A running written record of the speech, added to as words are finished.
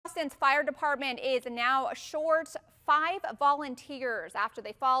Boston's fire department is now short 5 volunteers after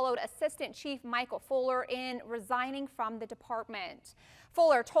they followed Assistant Chief Michael Fuller in resigning from the department.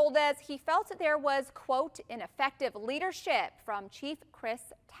 Fuller told us he felt that there was, quote, ineffective leadership from Chief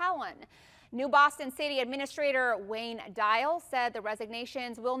Chris Talon. New Boston City Administrator Wayne Dial said the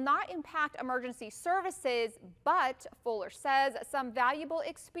resignations will not impact emergency services, but Fuller says some valuable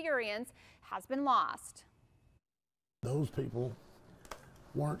experience has been lost. Those people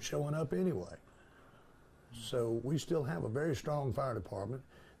weren't showing up anyway. So we still have a very strong fire department.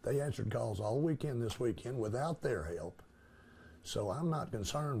 They answered calls all weekend this weekend without their help. So I'm not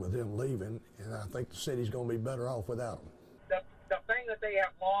concerned with them leaving, and I think the city's going to be better off without them. The thing that they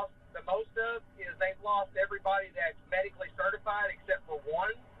have lost the most of is they've lost everybody that's medically certified except for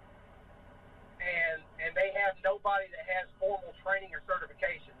one, and they have nobody that has formal training or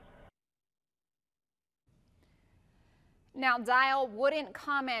certifications. Now, Dial wouldn't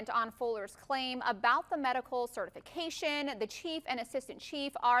comment on Fuller's claim about the medical certification. The chief and assistant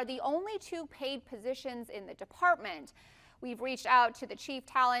chief are the only 2 paid positions in the department. We've reached out to the Chief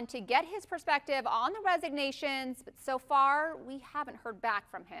Talon to get his perspective on the resignations, but so far we haven't heard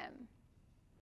back from him.